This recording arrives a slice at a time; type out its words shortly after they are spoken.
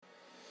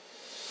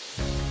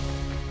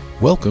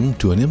Welcome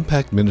to an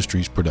Impact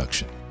Ministries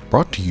production,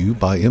 brought to you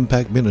by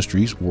Impact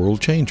Ministries World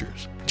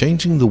Changers,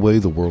 changing the way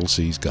the world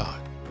sees God.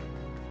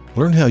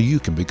 Learn how you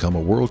can become a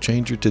world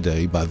changer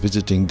today by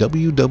visiting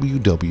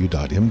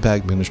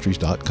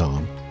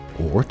www.impactministries.com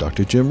or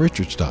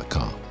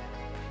drjimrichards.com.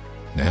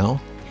 Now,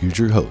 here's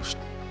your host,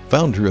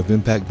 founder of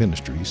Impact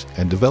Ministries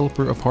and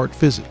developer of Heart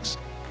Physics,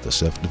 the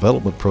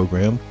self-development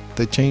program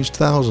that changed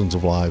thousands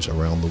of lives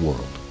around the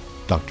world,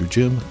 Dr.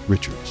 Jim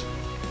Richards.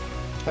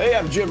 Hey,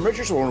 I'm Jim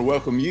Richards. I want to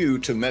welcome you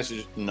to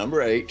message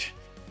number 8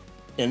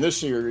 in this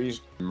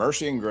series,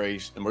 Mercy and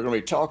Grace. And we're going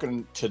to be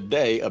talking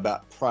today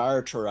about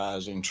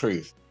prioritizing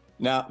truth.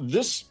 Now,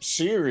 this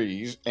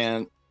series,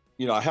 and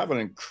I have an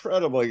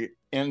incredibly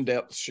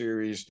in-depth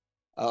series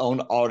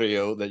on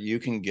audio that you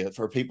can get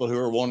for people who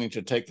are wanting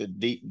to take the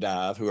deep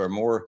dive, who are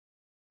more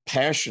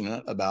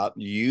passionate about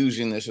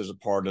using this as a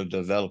part of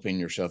developing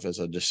yourself as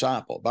a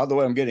disciple. By the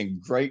way, I'm getting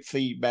great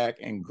feedback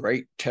and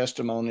great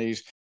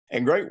testimonies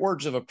and great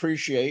words of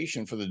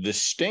appreciation for the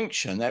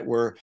distinction that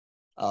we're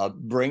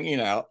bringing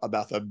out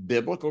about the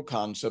biblical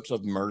concepts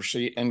of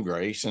mercy and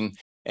grace, and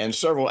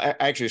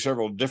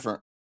several different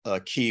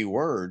key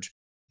words,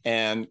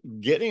 and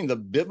getting the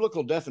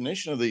biblical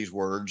definition of these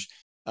words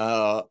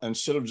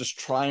instead of just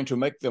trying to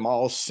make them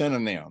all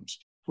synonyms,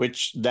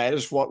 which that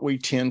is what we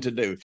tend to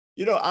do.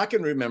 I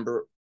can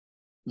remember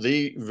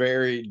the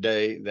very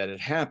day that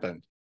it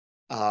happened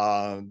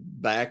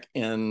back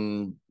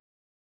in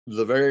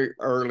the very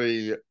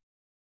early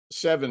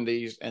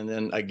 70s and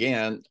then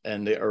again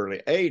in the early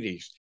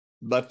 80s.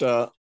 But,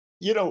 the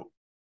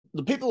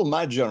people of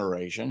my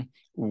generation,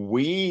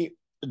 we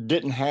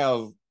didn't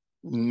have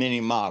many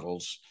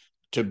models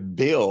to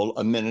build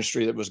a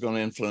ministry that was going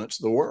to influence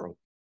the world.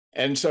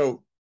 And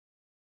so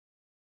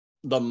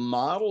the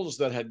models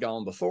that had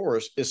gone before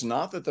us, it's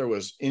not that there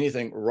was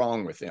anything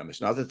wrong with them.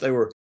 It's not that they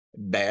were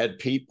bad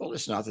people.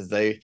 It's not that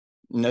they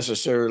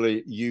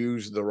necessarily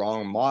used the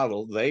wrong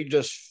model. They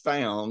just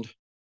found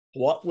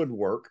what would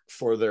work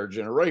for their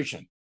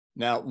generation.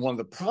 Now, one of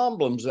the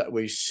problems that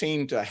we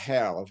seem to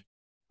have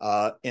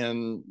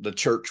in the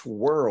church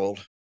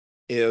world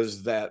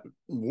is that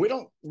we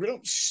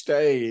don't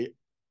stay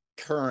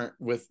current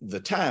with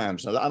the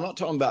times. Now, I'm not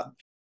talking about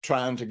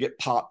trying to get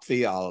pop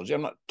theology.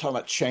 I'm not talking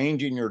about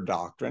changing your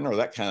doctrine or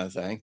that kind of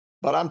thing,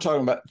 but I'm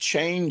talking about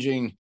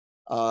changing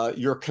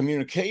your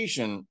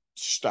communication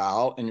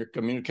style and your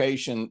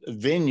communication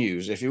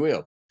venues, if you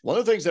will. One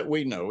of the things that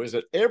we know is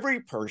that every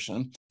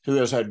person who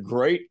has had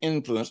great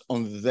influence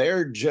on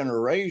their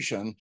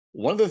generation,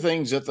 one of the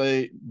things that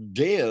they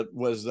did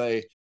was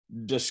they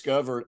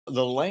discovered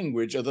the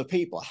language of the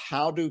people.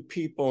 How do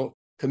people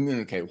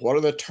communicate? What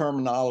are the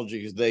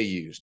terminologies they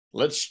use?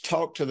 Let's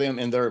talk to them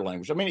in their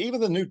language. I mean, even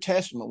the New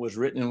Testament was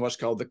written in what's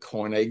called the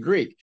Koine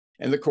Greek.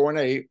 And the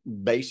Koine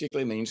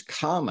basically means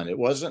common. It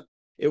wasn't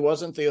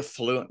the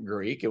affluent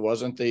Greek. It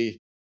wasn't the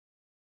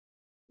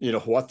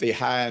what the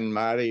high and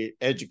mighty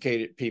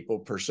educated people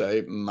per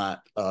se might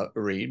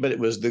read, but it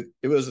was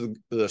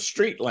the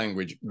street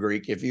language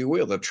Greek, if you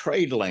will, the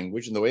trade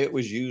language, and the way it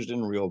was used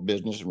in real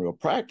business and real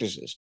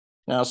practices.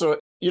 Now, so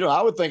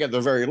I would think at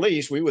the very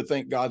least we would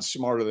think God's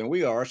smarter than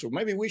we are, so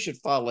maybe we should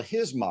follow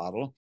His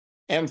model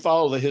and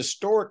follow the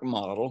historic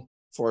model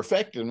for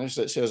effectiveness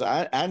that says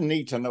I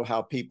need to know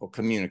how people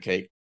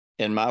communicate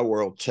in my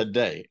world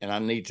today, and I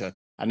need to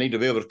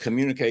be able to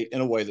communicate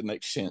in a way that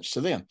makes sense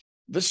to them.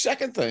 The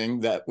second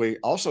thing that we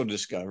also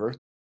discover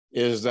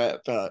is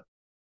that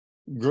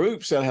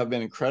groups that have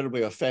been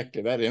incredibly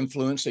effective at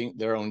influencing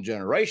their own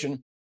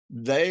generation,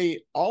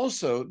 they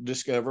also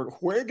discovered,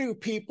 where do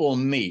people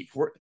meet?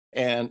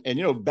 And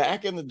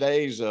back in the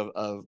days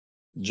of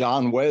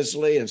John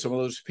Wesley and some of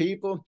those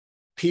people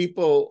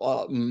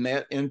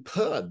met in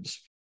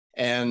pubs.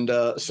 And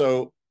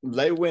so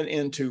they went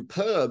into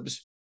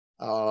pubs,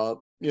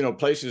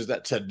 places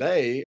that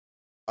today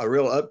a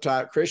real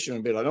uptight Christian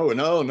would be like,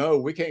 no,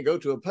 we can't go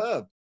to a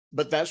pub.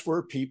 But that's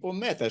where people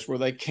met. That's where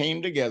they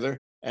came together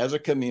as a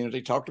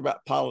community, talked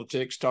about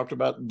politics, talked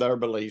about their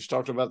beliefs,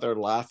 talked about their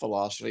life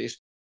philosophies.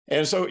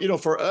 And so,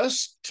 for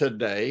us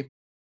today,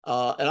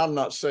 and I'm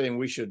not saying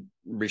we should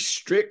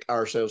restrict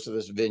ourselves to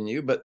this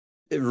venue, but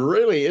it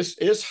really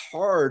is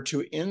hard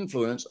to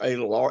influence a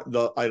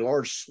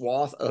large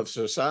swath of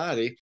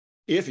society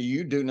if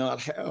you do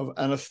not have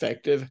an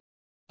effective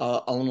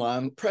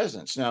online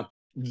presence. Now,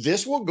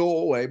 this will go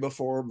away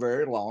before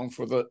very long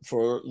for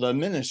the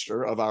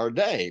minister of our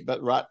day.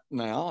 But right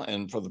now,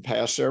 and for the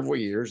past several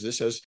years, this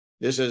has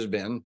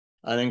been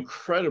an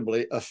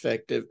incredibly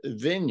effective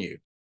venue.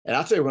 And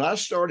I tell you, when I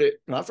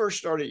first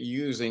started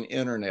using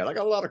internet, I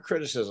got a lot of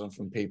criticism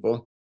from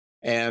people.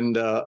 And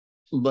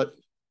but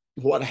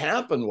what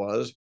happened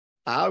was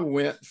I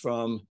went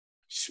from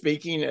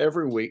speaking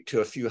every week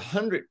to a few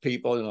hundred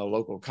people in a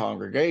local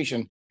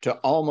congregation to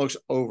almost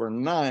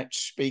overnight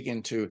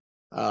speaking to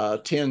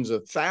tens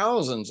of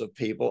thousands of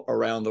people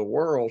around the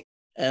world.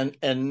 And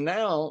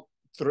now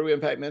through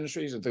Impact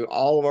Ministries and through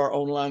all of our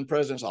online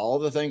presence, all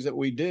the things that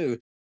we do,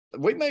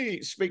 we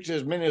may speak to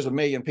as many as 1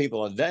 million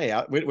people a day.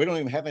 We don't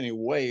even have any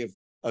way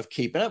of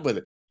keeping up with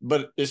it.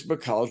 but it's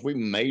because we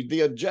made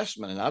the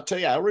adjustment. And I'll tell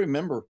you, I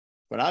remember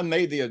when I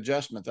made the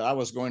adjustment that I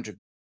was going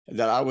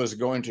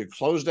to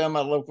close down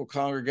my local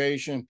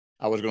congregation.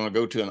 I was going to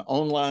go to an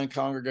online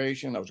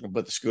congregation. I was going to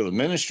put the School of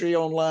Ministry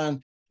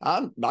online.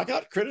 I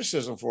got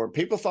criticism for it.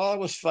 People thought I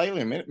was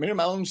failing. Many of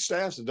my own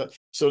staff.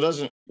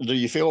 So do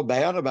you feel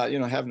bad about,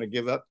 having to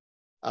give up,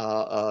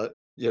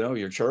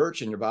 your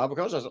church and your Bible?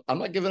 Because I'm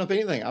not giving up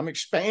anything. I'm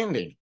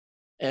expanding.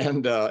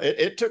 And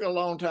it took a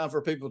long time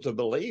for people to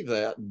believe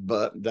that,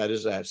 but that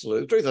is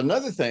absolute truth.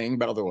 Another thing,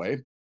 by the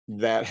way,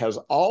 that has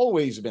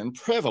always been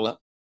prevalent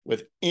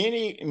with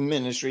any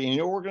ministry,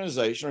 any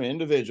organization or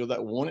individual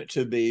that wanted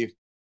to be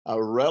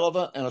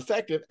relevant and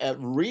effective at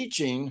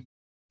reaching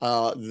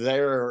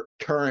their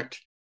current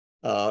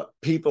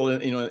people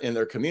in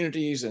their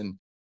communities and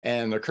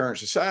their current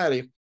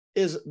society,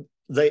 is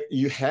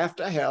you have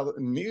to have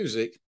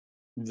music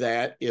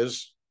that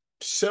is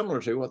similar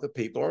to what the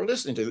people are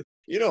listening to.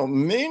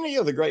 Many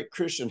of the great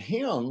Christian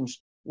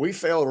hymns, we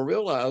fail to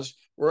realize,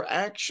 were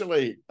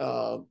actually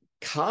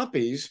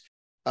copies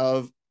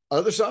of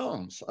other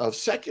songs, of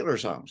secular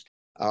songs.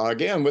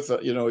 Again, with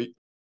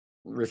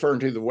referring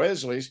to the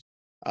Wesleys,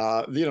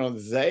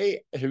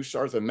 they who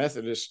started the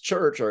Methodist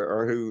Church,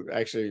 or who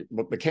actually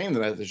became the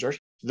Methodist Church,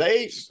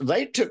 they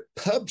took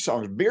pub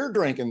songs, beer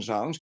drinking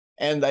songs,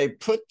 and they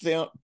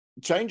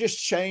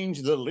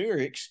changed the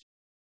lyrics,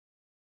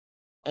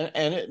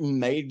 and it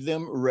made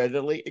them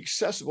readily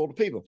accessible to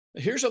people.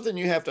 Here's something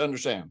you have to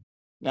understand.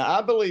 Now,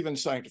 I believe in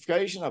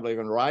sanctification. I believe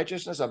in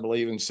righteousness. I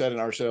believe in setting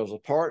ourselves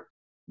apart.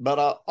 But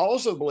I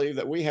also believe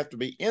that we have to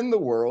be in the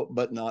world,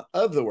 but not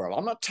of the world.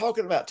 I'm not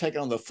talking about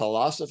taking on the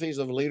philosophies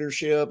of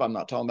leadership. I'm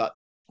not talking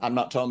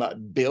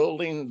about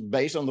building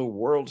based on the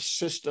world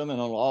system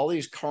and on all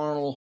these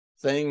carnal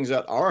things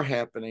that are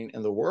happening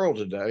in the world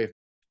today.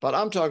 But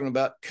I'm talking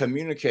about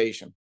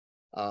communication,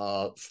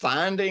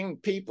 finding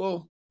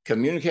people,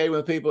 communicating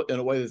with people in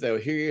a way that they'll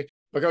hear you.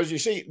 Because you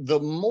see, the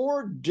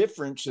more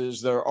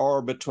differences there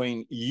are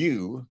between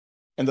you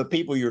and the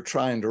people you're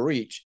trying to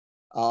reach,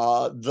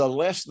 the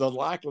less the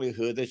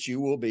likelihood that you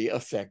will be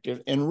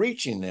effective in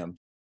reaching them.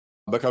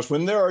 Because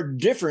when there are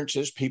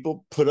differences,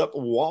 people put up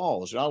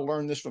walls. And I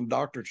learned this from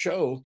Dr.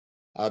 Cho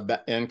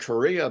in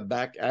Korea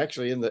back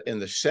actually in the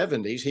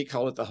 70s. He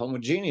called it the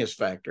homogeneous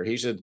factor. He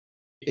said,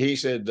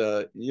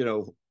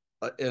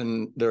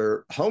 in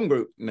their home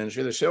group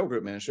ministry, their cell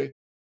group ministry,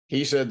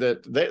 he said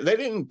that they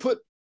didn't put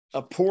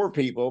poor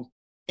people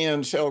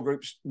in cell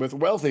groups with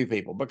wealthy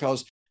people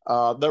because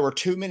there were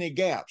too many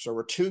gaps. There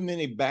were too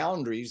many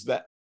boundaries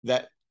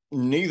that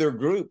neither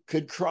group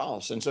could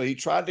cross. And so he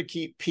tried to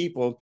keep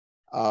people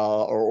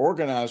or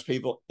organize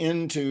people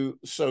into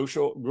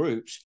social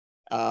groups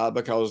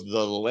because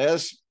the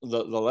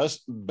less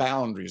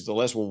boundaries, the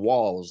less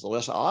walls, the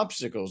less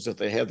obstacles that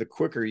they had, the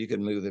quicker you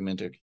can move them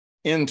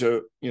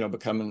into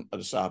becoming a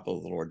disciple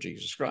of the Lord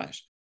Jesus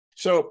Christ.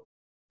 So,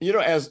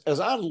 as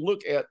I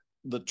look at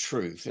the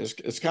truth,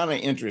 it's kind of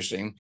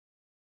interesting.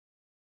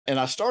 And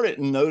I started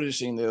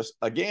noticing this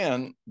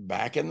again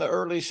back in the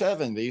early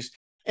 70s.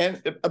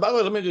 And by the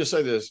way, let me just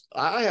say this.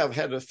 I have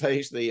had to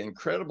face the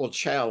incredible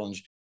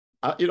challenge.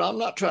 I'm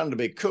not trying to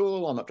be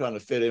cool. I'm not trying to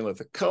fit in with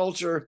the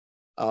culture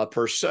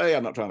per se.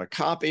 I'm not trying to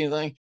copy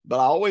anything, but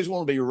I always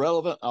want to be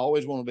relevant. I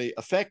always want to be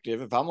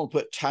effective. If I'm going to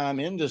put time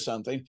into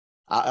something,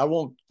 I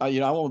want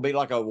to be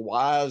like a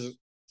wise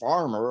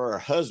farmer or a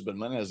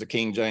husbandman, as the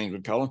King James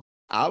would call him.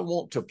 I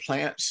want to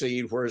plant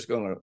seed where it's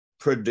going to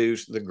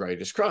produce the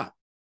greatest crop.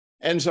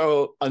 And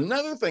so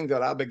another thing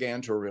that I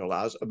began to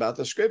realize about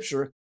the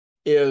scripture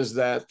is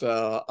that,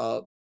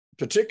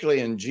 particularly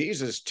in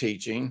Jesus'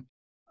 teaching,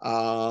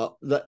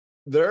 that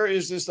there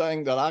is this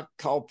thing that I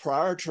call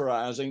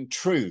prioritizing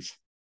truth.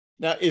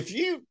 Now, if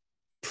you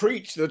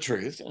preach the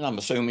truth, and I'm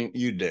assuming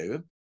you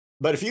do,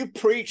 but if you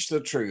preach the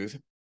truth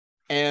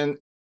and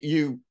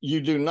you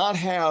do not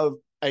have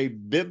a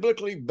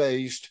biblically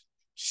based,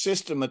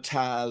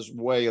 systematized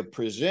way of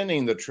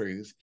presenting the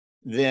truth,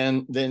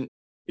 then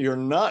you're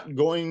not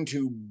going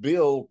to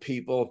build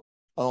people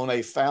on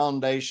a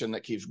foundation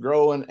that keeps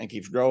growing and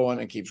keeps growing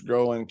and keeps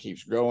growing,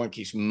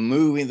 keeps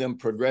moving them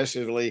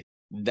progressively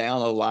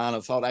down a line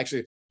of thought,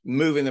 actually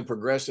moving them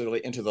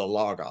progressively into the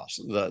logos,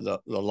 the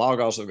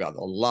logos of God,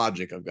 the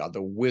logic of God,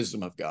 the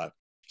wisdom of God.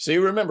 See,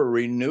 remember,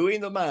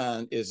 renewing the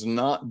mind is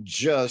not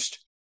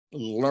just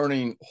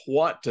learning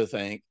what to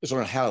think, it's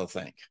learning how to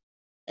think.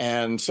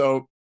 And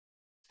so,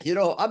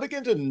 I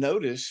began to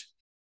notice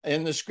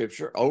in the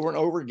scripture over and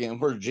over again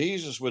where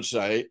Jesus would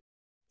say,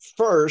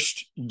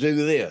 first, do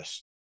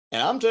this.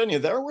 And I'm telling you,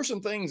 there were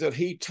some things that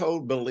he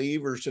told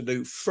believers to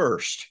do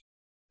first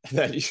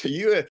that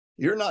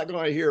you're not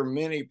going to hear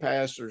many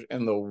pastors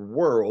in the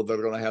world that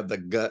are going to have the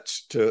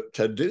guts to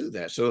do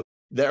that. So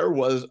there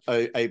was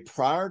a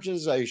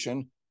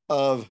prioritization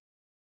of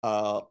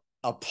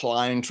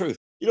applying truth.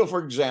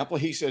 For example,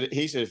 he said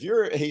if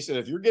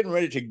you're getting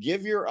ready to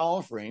give your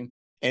offering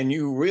and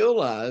you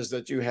realize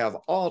that you have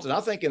alt, and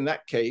I think in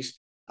that case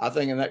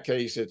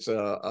it's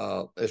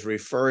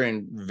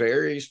referring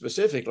very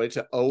specifically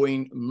to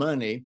owing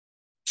money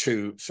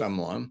to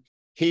someone.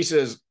 he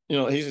says,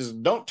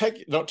 don't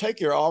take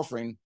your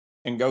offering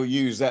and go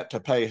use that to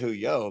pay who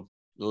you owe.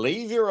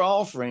 Leave your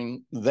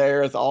offering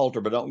there at the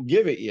altar, but don't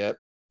give it yet,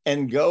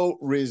 and go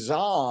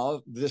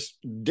resolve this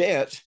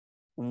debt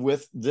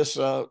with this,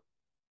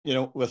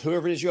 with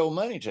whoever it is you owe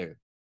money to.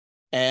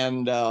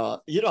 And,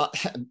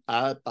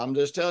 I'm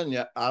just telling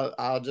you,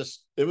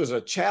 it was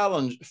a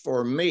challenge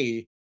for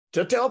me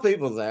to tell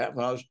people that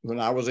when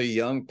I was a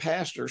young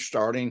pastor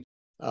starting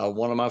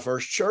one of my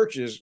first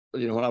churches,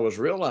 when I was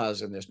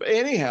realizing this. But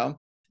anyhow,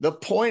 the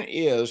point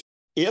is,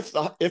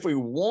 if we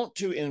want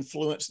to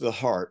influence the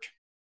heart,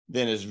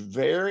 then it's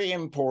very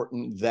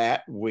important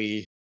that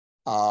we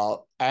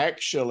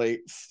actually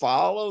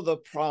follow the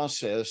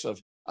process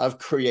of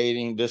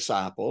creating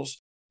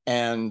disciples.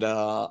 And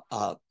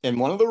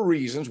one of the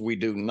reasons we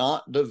do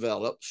not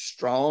develop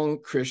strong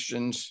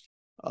Christians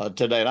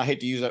today, and I hate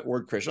to use that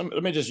word Christian,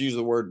 let me just use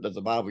the word that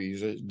the Bible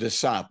uses,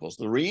 disciples.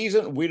 The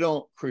reason we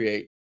don't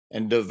create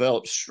and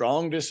develop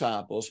strong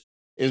disciples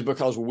is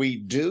because we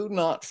do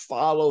not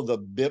follow the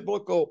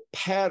biblical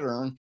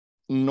pattern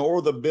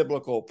nor the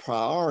biblical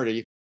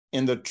priority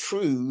in the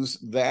truths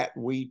that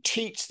we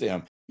teach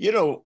them.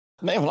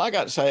 Man, when I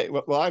got saved,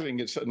 I didn't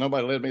get saved.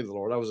 Nobody led me to the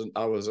Lord.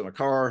 I was in a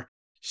car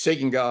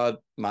seeking God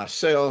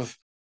myself.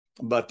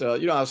 But,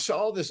 I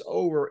saw this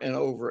over and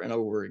over and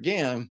over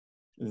again,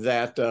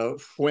 that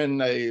when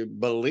a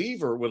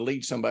believer would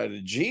lead somebody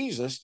to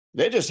Jesus,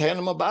 they just hand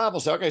them a Bible,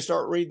 say, okay,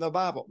 start reading the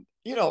Bible.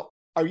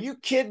 Are you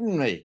kidding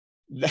me?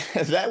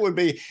 That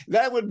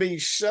would be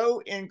so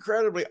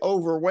incredibly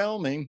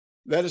overwhelming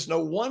that it's no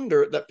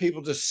wonder that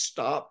people just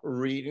stop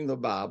reading the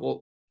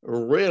Bible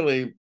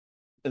really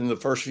in the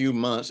first few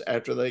months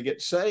after they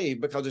get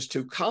saved, because it's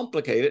too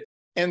complicated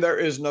and there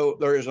is no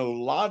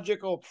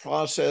logical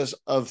process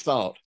of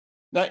thought.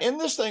 Now, in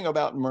this thing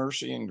about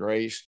mercy and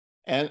grace,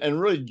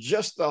 and really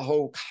just the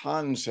whole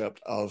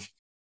concept of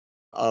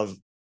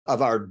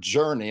our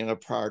journey and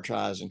of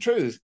prioritizing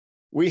truth,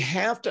 we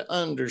have to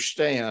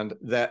understand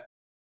that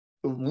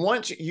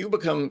once you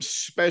become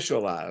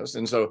specialized,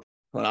 and so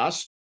when I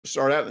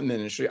started out in the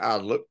ministry, I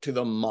looked to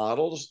the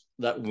models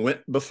that went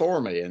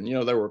before me, and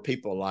there were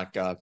people like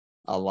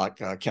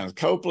Kenneth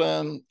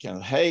Copeland,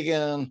 Kenneth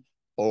Hagin,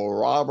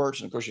 Oral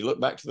Roberts, and of course you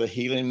look back to the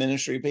healing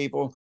ministry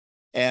people.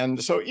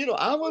 And so,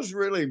 I was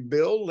really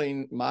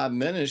building my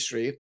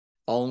ministry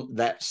on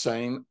that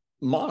same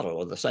model,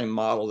 or the same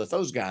model that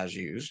those guys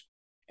used.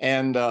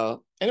 And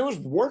it was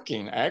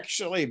working.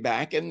 Actually,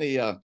 back in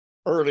the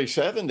early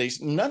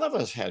 70s, none of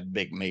us had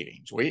big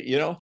meetings.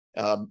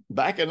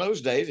 Back in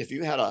those days, if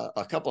you had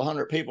a couple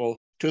hundred people,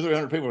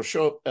 200-300 people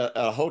show up at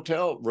a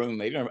hotel room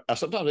meeting, or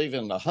sometimes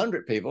even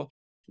 100 people,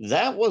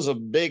 that was a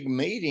big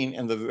meeting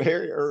in the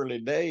very early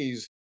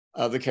days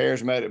of the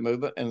charismatic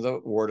movement and the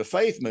Word of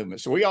Faith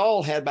movement. So we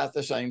all had about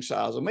the same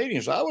size of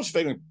meetings. So I was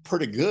feeling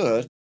pretty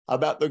good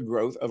about the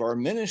growth of our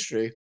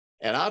ministry.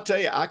 And I'll tell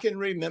you, I can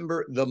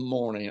remember the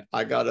morning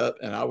I got up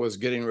and I was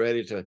getting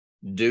ready to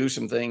do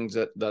some things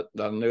that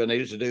I knew I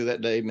needed to do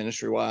that day,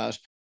 ministry-wise.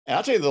 And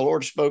I'll tell you, the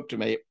Lord spoke to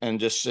me and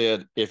just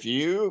said, if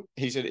you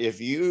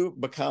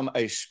become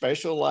a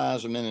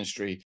specialized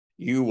ministry,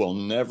 you will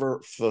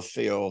never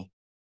fulfill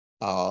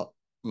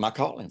my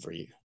calling for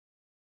you.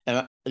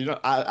 And,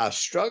 I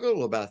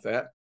struggled about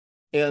that.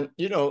 And,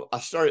 I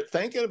started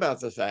thinking about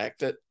the fact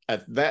that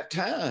at that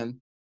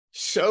time,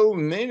 so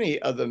many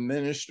of the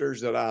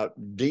ministers that I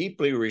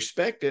deeply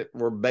respected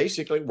were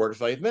basically Word of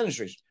Faith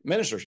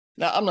ministers.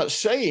 Now, I'm not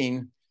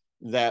saying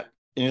that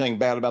anything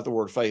bad about the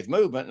Word of Faith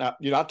movement. Now,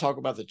 I talk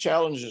about the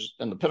challenges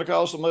in the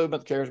Pentecostal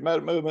movement, the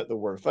charismatic movement, the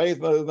Word of Faith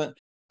movement,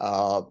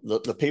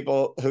 the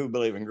people who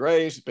believe in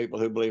grace, the people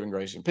who believe in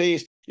grace and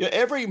peace.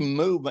 Every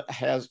movement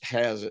has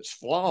its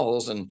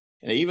flaws, and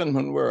even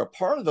when we're a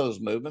part of those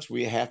movements,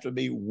 we have to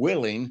be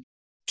willing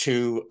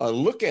to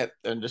look at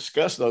and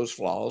discuss those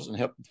flaws and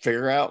help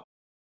figure out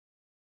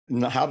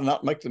how to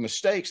not make the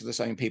mistakes of the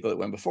same people that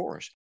went before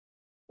us.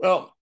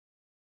 Well,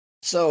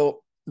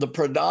 so the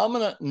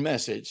predominant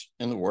message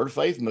in the Word of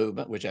Faith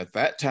movement, which at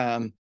that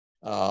time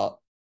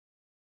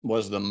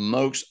was the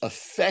most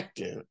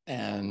effective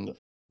and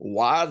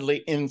widely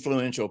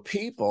influential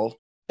people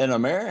in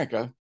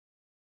America,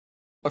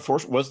 of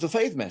course, was the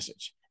faith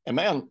message. And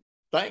man,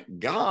 thank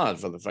God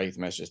for the faith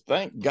message.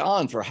 Thank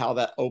God for how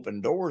that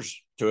opened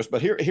doors to us.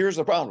 But here's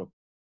the problem.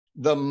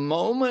 The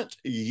moment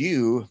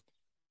you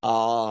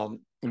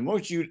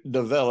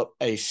develop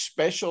a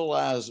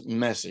specialized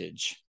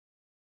message,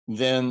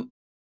 then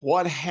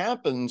what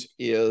happens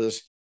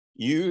is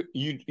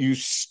you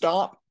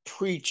stop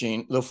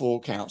preaching the full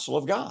counsel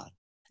of God.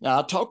 Now,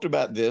 I talked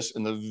about this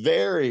in the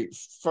very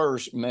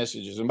first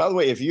messages. And by the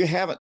way, if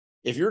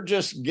you're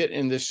just getting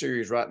in this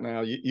series right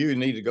now, you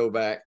need to go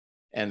back,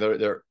 and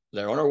they're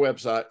on our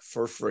website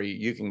for free.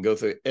 You can go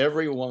through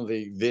every one of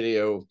the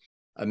video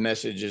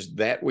messages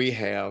that we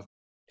have.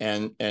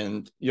 And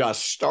I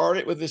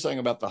started with this thing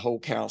about the whole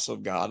counsel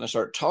of God. And I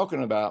started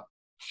talking about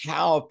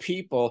how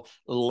people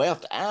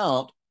left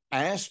out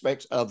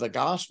aspects of the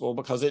gospel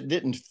because it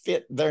didn't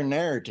fit their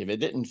narrative.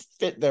 It didn't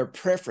fit their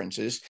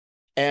preferences.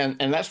 And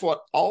that's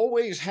what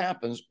always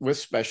happens with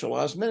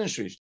specialized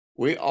ministries.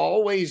 We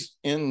always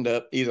end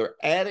up either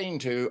adding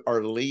to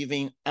or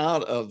leaving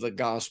out of the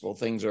gospel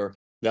things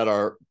that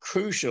are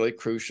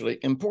crucially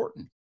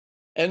important.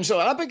 And so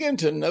I began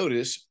to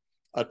notice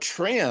a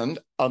trend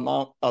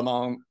among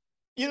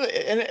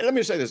and let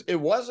me say this, it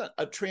wasn't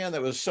a trend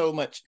that was so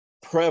much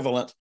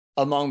prevalent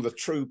among the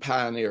true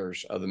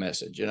pioneers of the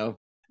message,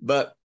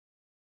 but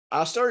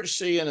I started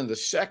seeing in the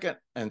second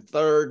and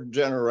third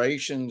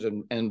generations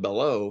and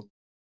below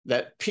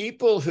that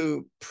people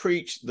who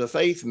preached the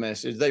faith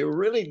message, they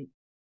really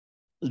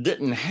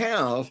didn't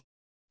have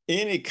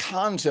any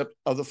concept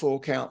of the full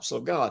counsel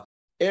of God.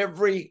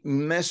 Every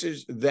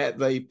message that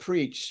they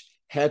preached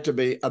had to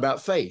be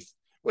about faith.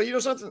 Well,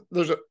 something,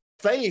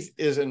 faith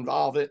is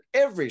involved in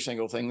every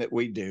single thing that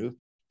we do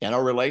in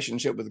our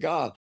relationship with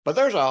God. But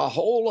there's a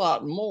whole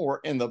lot more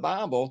in the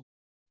Bible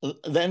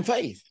than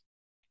faith.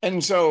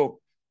 And so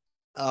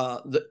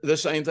the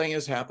same thing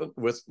has happened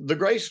with the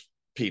grace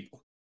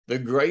people. The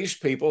grace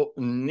people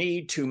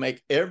need to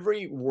make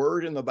every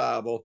word in the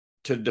Bible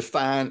to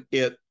define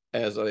it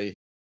as a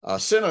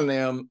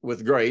synonym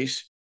with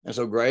grace. And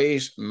so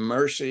grace,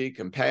 mercy,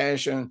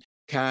 compassion,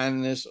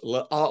 kindness,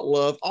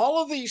 love,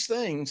 all of these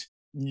things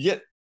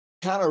get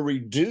kind of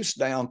reduced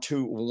down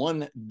to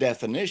one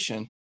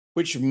definition,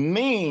 which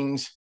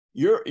means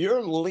you're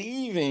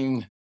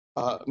leaving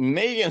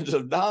millions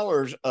of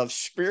dollars of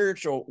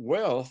spiritual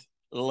wealth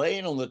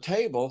laying on the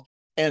table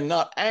and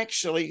not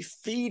actually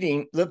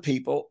feeding the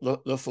people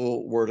the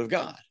full word of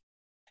God.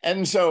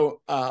 And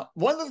so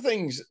one of the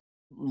things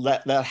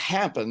that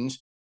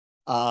happens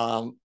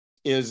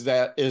is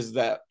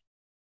that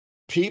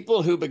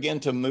people who begin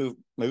to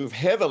move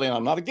heavily, and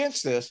I'm not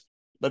against this,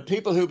 but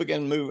people who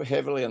begin to move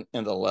heavily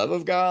in the love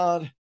of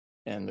God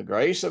and the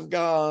grace of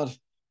God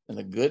and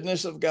the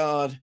goodness of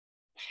God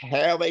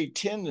have a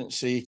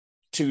tendency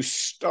to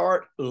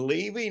start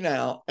leaving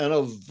out and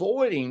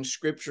avoiding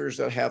scriptures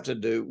that have to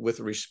do with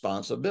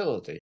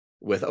responsibility,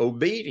 with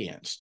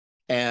obedience.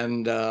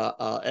 And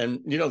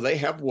they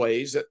have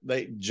ways that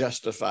they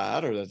justify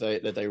it or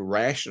that they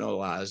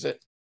rationalize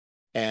it.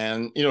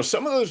 And,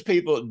 some of those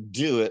people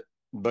do it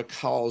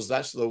because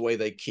that's the way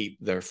they keep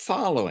their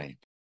following.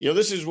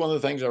 This is one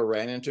of the things I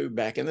ran into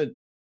back in the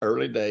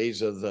early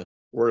days of the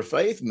Word of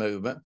Faith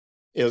movement,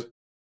 is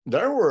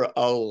there were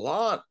a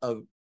lot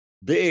of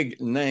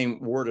big name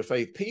Word of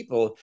Faith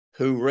people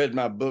who read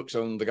my books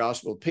on the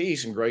gospel of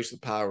peace and grace, the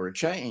power of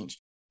change.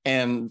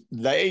 And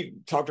they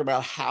talked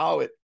about how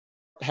it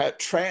had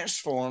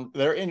transformed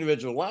their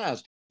individual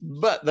lives,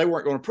 but they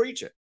weren't going to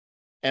preach it.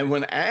 And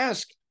when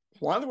asked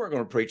why they weren't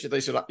going to preach it, they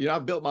said, I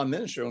built my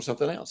ministry on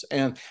something else.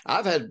 And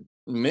I've had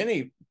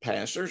many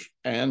pastors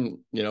and,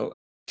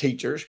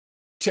 teachers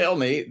tell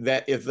me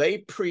that if they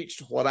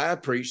preached what I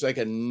preached, they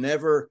could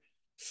never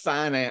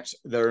finance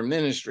their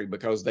ministry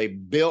because they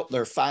built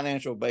their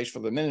financial base for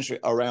the ministry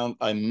around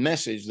a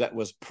message that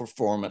was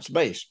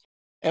performance-based.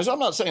 And so I'm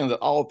not saying that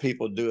all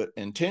people do it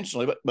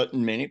intentionally, but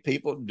many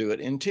people do it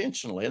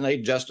intentionally, and they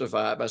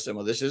justify it by saying,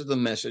 well, this is the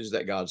message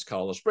that God's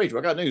called us to preach.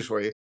 Well, I got news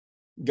for you.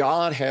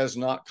 God has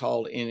not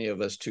called any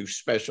of us to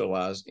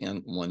specialize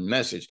in one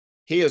message.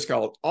 He has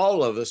called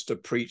all of us to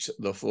preach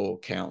the full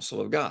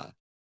counsel of God.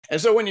 And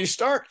so when you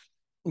start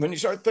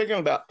thinking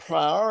about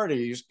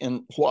priorities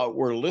in what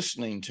we're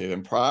listening to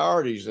and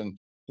priorities in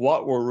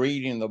what we're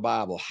reading in the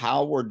Bible,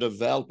 how we're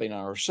developing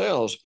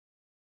ourselves,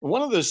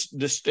 one of the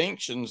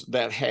distinctions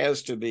that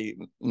has to be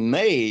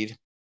made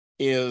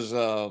is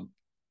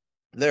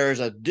there's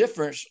a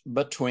difference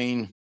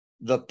between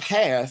the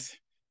path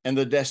and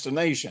the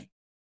destination.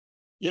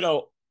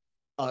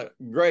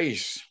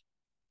 Grace,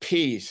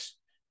 peace,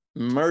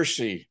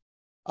 mercy,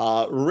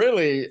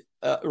 really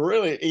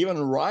even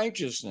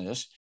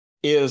righteousness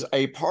is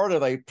a part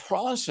of a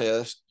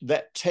process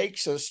that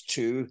takes us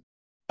to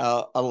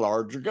a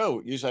larger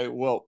goal. You say,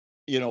 well,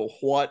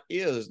 what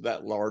is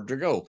that larger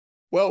goal?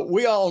 Well,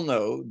 we all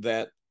know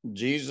that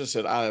Jesus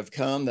said, I have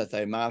come that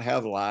they might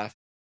have life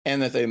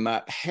and that they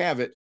might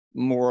have it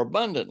more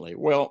abundantly.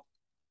 Well,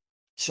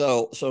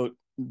 so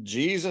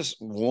Jesus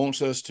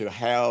wants us to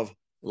have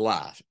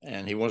life,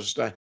 and he wants us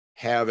to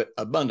have it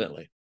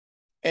abundantly.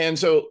 And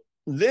so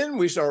then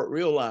we start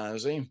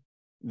realizing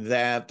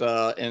that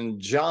in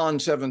John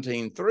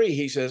 17:3,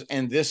 he says,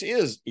 and this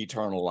is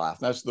eternal life.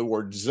 That's the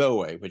word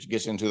Zoe, which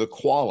gets into the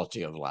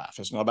quality of life.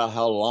 It's not about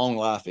how long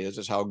life is,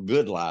 it's how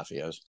good life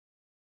is.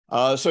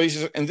 So he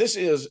says, and this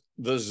is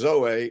the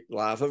Zoe,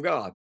 life of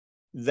God,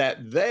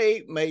 that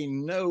they may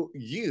know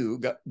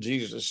you,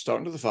 Jesus is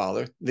talking to the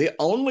Father, the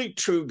only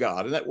true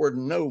God. And that word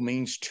know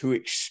means to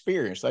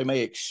experience. They may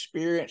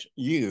experience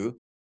you,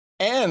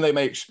 and they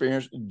may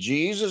experience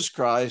Jesus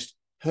Christ,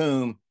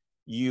 whom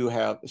you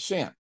have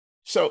sent.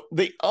 So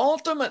the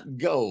ultimate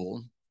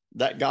goal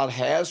that God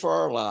has for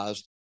our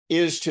lives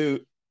is to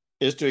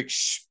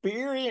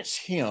experience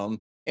him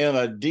in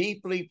a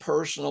deeply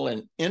personal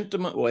and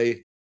intimate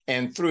way.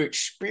 And through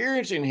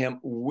experiencing him,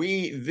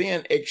 we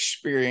then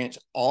experience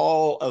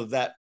all of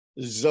that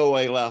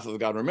Zoe life of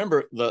God.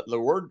 Remember, the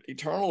word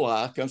eternal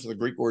life comes from the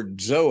Greek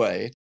word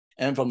Zoe,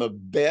 And from the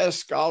best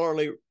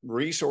scholarly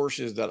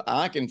resources that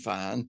I can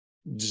find,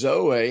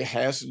 Zoe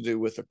has to do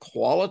with the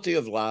quality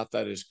of life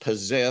that is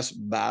possessed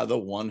by the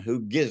one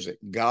who gives it.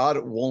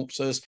 God wants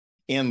us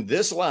in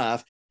this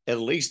life, at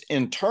least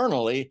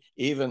internally,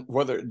 even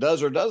whether it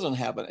does or doesn't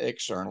happen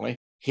externally,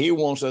 he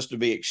wants us to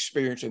be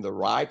experiencing the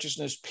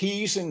righteousness,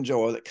 peace, and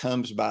joy that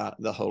comes by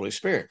the Holy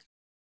Spirit.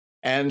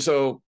 And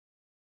so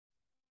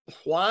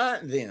why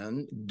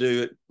then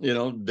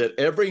that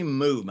every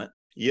movement,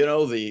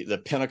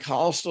 the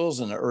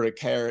Pentecostals and the early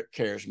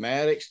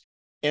charismatics,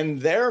 in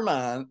their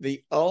mind,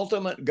 the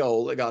ultimate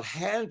goal that God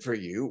had for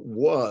you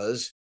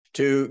was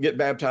to get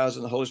baptized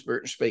in the Holy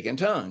Spirit and speak in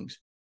tongues,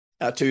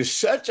 to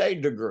such a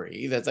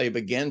degree that they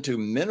began to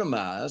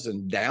minimize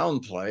and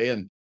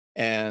downplay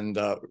and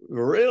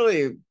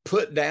really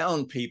put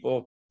down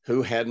people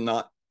who had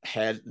not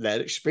had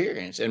that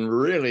experience, and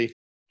really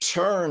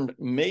turned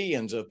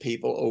millions of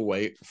people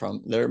away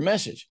from their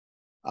message.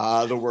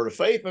 The Word of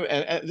Faith,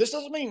 and this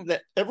doesn't mean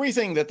that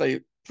everything that they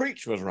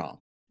preached was wrong,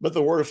 but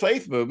the Word of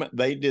Faith movement,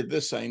 they did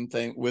the same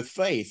thing with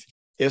faith.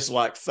 It's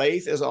like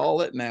faith is all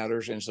that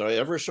matters. And so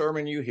every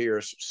sermon you hear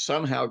is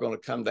somehow going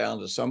to come down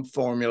to some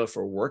formula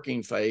for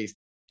working faith,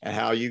 and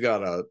how you got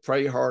to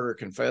pray harder,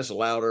 confess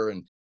louder,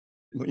 and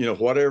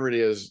whatever it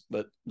is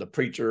that the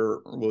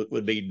preacher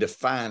would be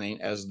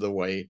defining as the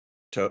way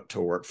to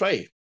work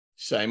faith.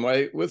 Same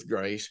way with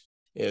grace,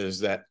 is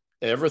that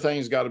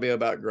everything's got to be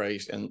about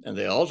grace, and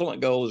the ultimate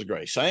goal is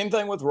grace. Same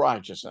thing with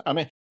righteousness. I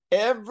mean,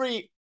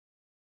 every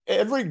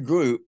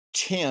group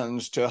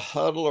tends to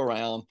huddle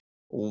around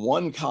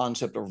one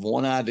concept or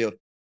one idea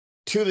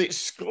to the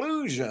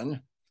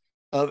exclusion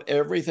of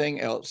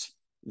everything else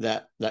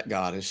that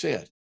God has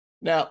said.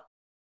 Now,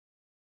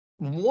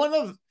 one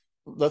of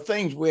the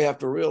things we have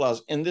to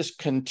realize in this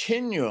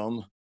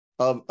continuum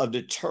of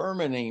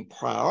determining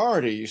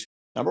priorities,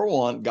 number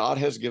one, God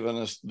has given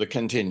us the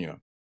continuum.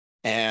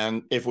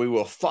 And if we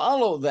will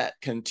follow that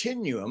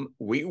continuum,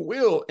 we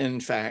will, in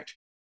fact,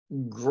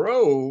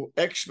 grow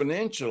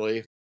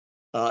exponentially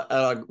at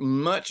a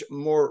much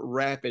more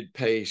rapid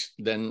pace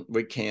than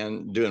we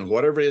can doing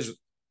whatever it is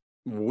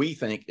we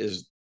think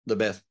is the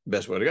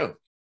best way to go.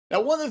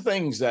 Now, one of the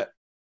things that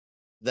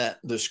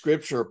the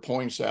scripture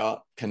points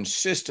out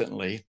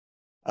consistently,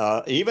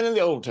 even in the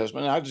Old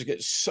Testament, I just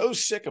get so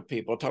sick of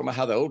people talking about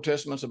how the Old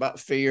Testament's about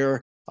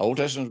fear, the Old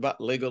Testament's about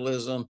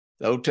legalism,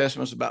 the Old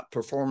Testament's about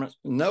performance.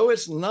 No,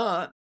 it's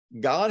not.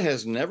 God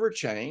has never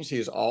changed.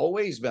 He's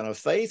always been a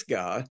faith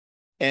God.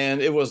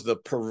 And it was the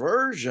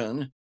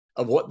perversion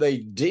of what they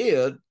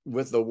did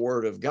with the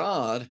Word of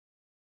God.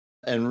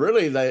 And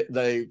really,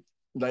 they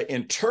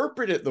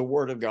interpreted the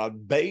Word of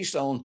God based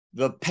on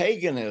the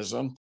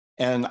paganism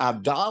and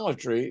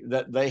idolatry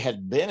that they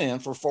had been in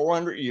for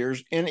 400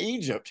 years in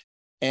Egypt.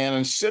 And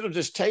instead of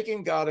just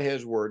taking God at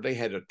his word, they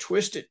had to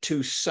twist it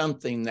to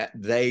something that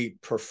they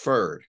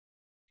preferred.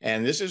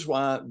 And this is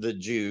why the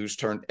Jews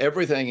turned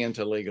everything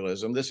into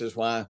legalism. This is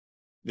why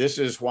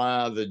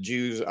the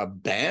Jews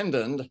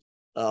abandoned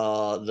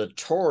the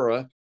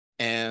Torah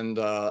and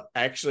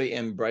actually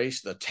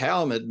embraced the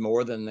Talmud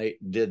more than they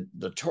did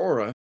the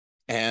Torah,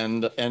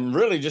 and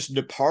really just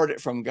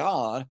departed from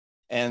God.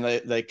 And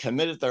they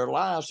committed their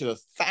lives to the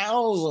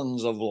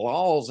thousands of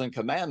laws and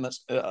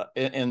commandments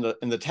in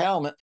the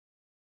Talmud,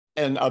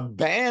 and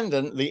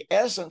abandoned the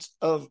essence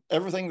of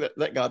everything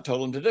that God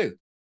told them to do.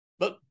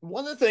 But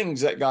one of the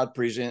things that God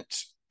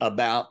presents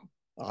about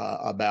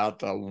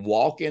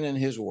walking in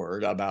his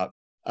word, about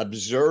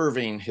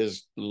observing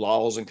his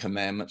laws and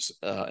commandments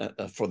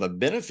for the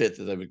benefit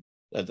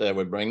that they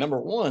would bring. Number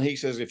one, he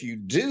says, if you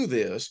do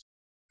this,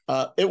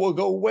 it will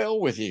go well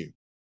with you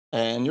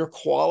and your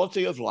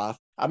quality of life.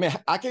 I mean,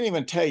 I can't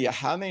even tell you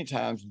how many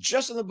times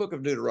just in the book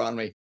of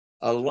Deuteronomy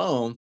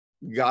alone,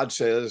 God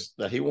says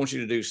that he wants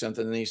you to do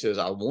something. And he says,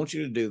 I want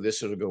you to do this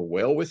so it'll go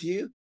well with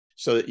you,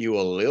 so that you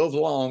will live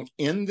long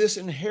in this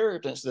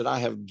inheritance that I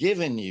have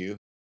given you,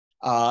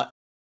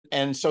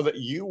 and so that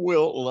you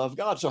will love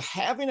God. So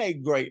having a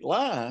great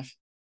life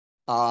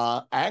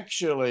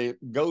actually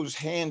goes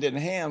hand in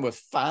hand with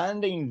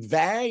finding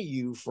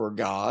value for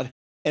God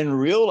and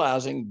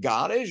realizing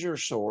God is your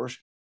source,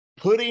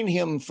 putting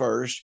him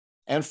first,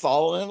 and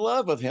falling in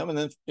love with him. And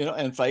then,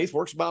 and faith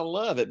works by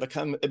love. It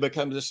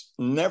becomes this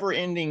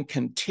never-ending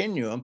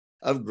continuum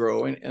of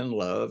growing in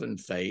love and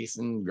faith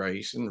and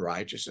grace and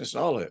righteousness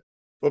and all of it.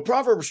 Well,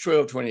 Proverbs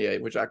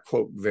 12:28, which I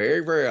quote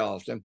very, very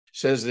often,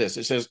 says this.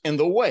 It says, in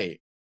the way,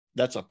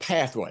 that's a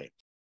pathway.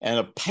 And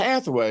a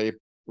pathway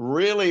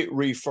really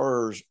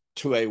refers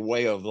to a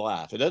way of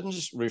life. It doesn't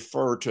just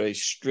refer to a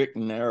strict,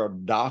 narrow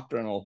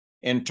doctrinal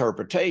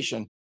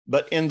interpretation,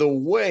 but in the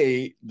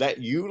way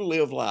that you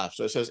live life.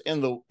 So it says,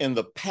 in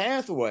the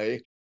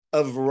pathway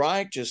of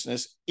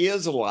righteousness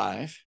is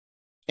life,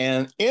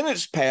 and in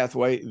its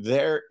pathway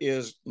there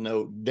is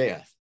no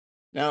death.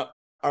 Now,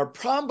 our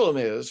problem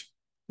is,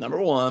 number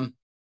one,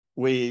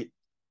 we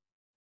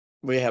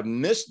have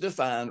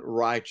misdefined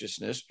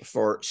righteousness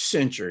for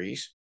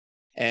centuries,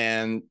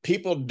 and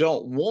people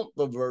don't want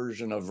the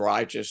version of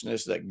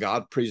righteousness that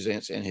God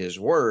presents in his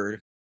word.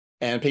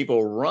 And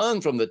people run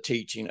from the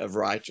teaching of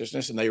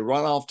righteousness, and they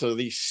run off to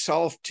these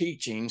soft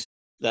teachings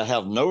that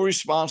have no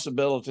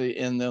responsibility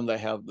in them. They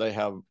have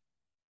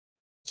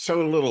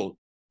so little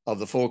of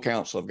the full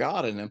counsel of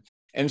God in them.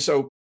 And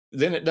so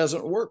then it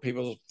doesn't work.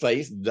 People's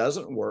faith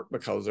doesn't work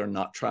because they're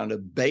not trying to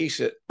base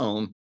it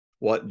on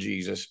what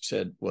Jesus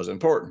said was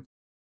important.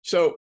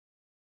 So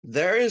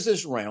there is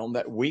this realm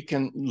that we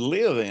can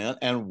live in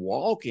and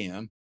walk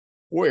in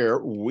where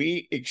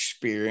we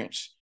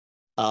experience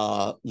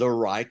the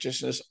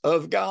righteousness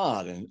of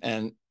God.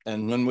 And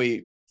when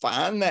we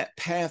find that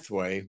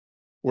pathway,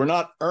 we're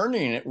not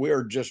earning it. We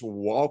are just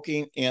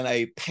walking in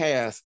a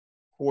path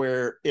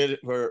where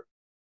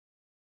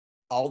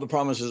all the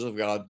promises of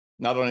God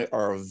not only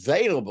are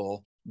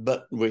available,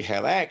 but we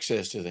have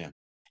access to them.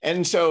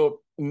 And so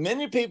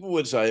many people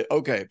would say,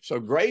 okay, so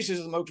grace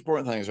is the most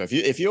important thing. So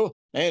if you'll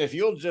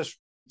just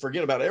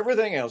forget about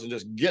everything else and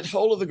just get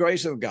hold of the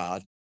grace of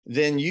God,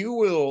 then you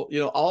will,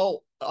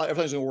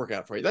 everything's going to work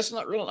out for you. That's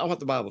not really not what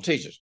the Bible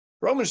teaches.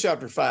 Romans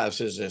chapter 5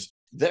 says this: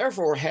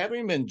 therefore,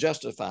 having been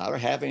justified or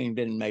having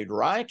been made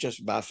righteous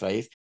by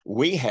faith,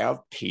 we have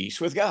peace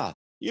with God.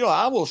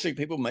 I will see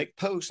people make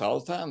posts all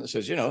the time that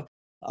says,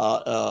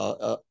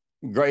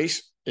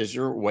 grace is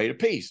your way to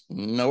peace.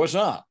 No, it's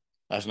not.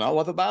 That's not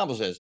what the Bible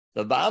says.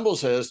 The Bible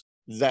says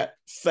that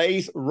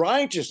faith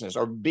righteousness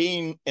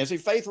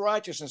faith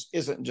righteousness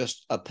isn't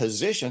just a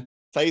position.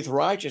 Faith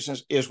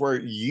righteousness is where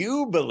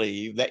you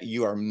believe that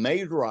you are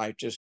made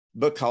righteous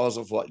because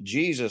of what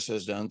Jesus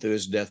has done through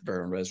his death,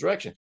 burial, and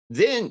resurrection.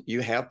 Then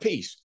you have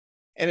peace.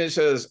 And it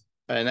says,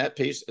 and that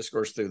peace is, of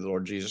course, through the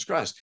Lord Jesus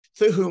Christ,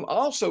 through whom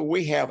also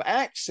we have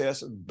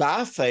access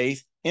by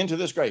faith into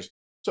this grace.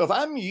 So if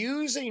I'm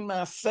using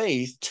my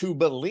faith to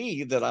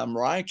believe that I'm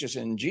righteous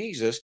in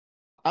Jesus,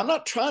 I'm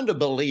not trying to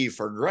believe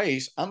for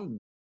grace. I'm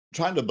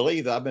trying to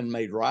believe that I've been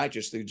made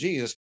righteous through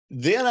Jesus.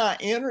 Then I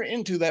enter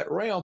into that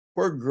realm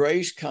where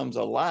grace comes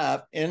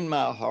alive in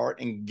my heart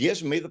and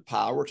gives me the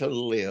power to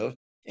live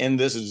in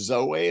this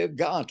Zoe of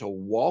God, to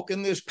walk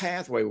in this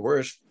pathway where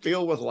it's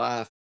filled with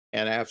life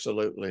and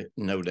absolutely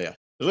no death.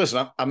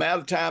 Listen, I'm out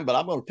of time, but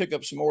I'm going to pick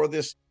up some more of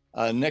this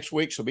next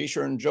week, so be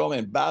sure and join me.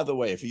 And by the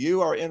way, if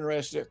you are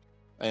interested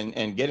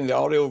in getting the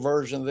audio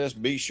version of this,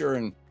 be sure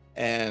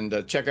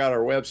and check out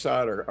our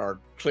website or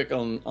click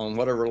on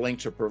whatever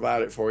links are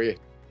provided for you,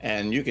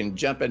 and you can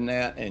jump in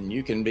that, and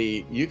you can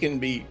be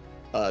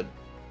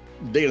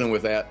dealing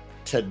with that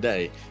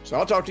today. So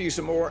I'll talk to you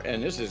some more,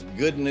 and this is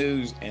good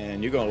news,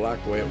 and you're going to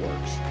like the way it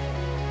works.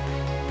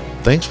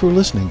 Thanks for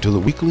listening to the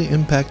weekly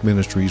Impact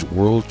Ministries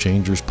World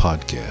Changers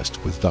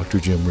podcast with Dr.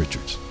 Jim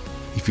Richards.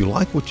 If you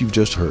like what you've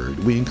just heard,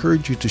 we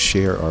encourage you to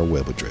share our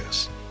web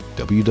address,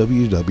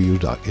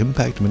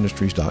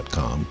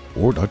 www.impactministries.com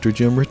or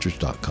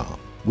drjimrichards.com,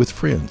 with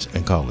friends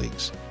and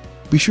colleagues.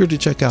 Be sure to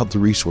check out the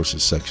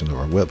resources section of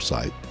our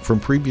website from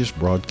previous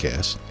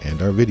broadcasts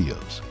and our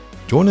videos.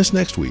 Join us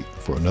next week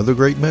for another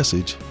great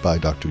message by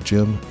Dr.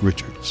 Jim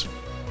Richards.